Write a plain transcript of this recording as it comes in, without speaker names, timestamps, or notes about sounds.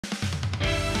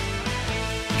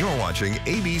You're watching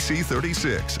ABC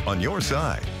 36 on your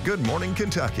side. Good Morning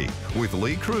Kentucky with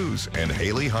Lee Cruz and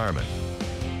Haley Harmon.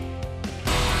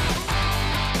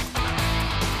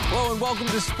 Hello and welcome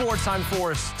to Sports. I'm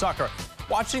Forrest Tucker.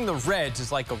 Watching the Reds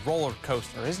is like a roller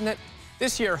coaster, isn't it?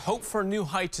 This year, hope for new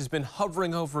heights has been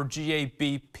hovering over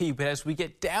GABP, but as we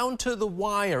get down to the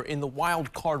wire in the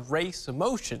wild card race,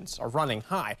 emotions are running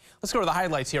high. Let's go to the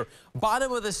highlights here.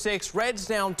 Bottom of the sixth, Reds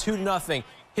down 2-0.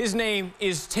 His name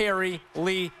is Terry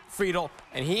Lee Friedel,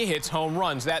 and he hits home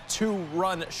runs. That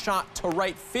two-run shot to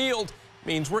right field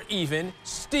means we're even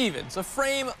Stevens. A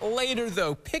frame later,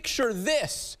 though, picture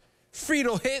this.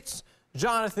 Friedel hits,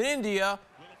 Jonathan India,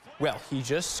 well, he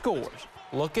just scores.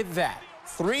 Look at that.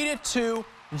 3-2,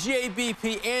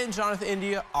 GABP and Jonathan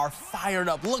India are fired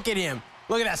up. Look at him.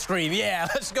 Look at that scream. Yeah,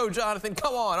 let's go, Jonathan.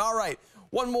 Come on. All right.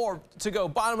 One more to go.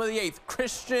 Bottom of the eighth.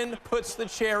 Christian puts the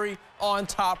cherry on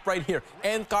top right here.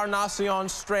 Encarnacion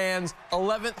Strand's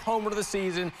 11th homer of the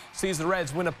season sees the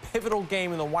Reds win a pivotal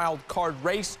game in the wild card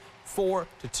race,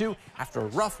 4-2, after a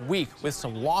rough week with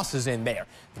some losses in there.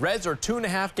 The Reds are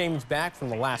 2.5 games back from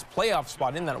the last playoff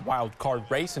spot in that wild card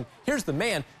race, and here's the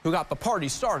man who got the party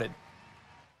started.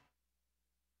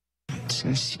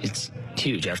 It's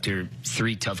huge after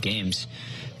 3 tough games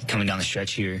coming down the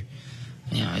stretch here.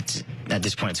 You know, it's at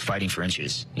this point it's fighting for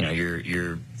inches. You know,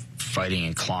 you're fighting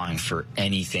and clawing for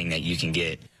anything that you can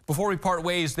get. Before we part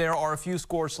ways, there are a few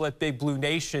scores to let Big Blue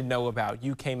Nation know about.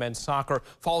 UK men's soccer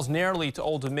falls narrowly to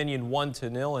Old Dominion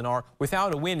 1-0 and are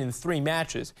without a win in 3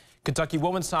 matches. Kentucky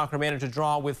women's soccer managed a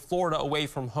draw with Florida away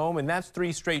from home, and that's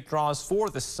 3 straight draws for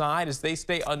the side as they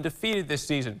stay undefeated this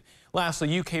season.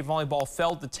 Lastly, UK volleyball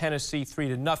fell to Tennessee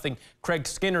 3-0. Craig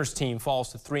Skinner's team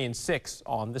falls to 3-6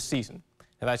 on the season.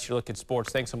 And that's your look at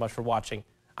sports. Thanks so much for watching.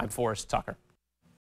 I'm Forrest Tucker.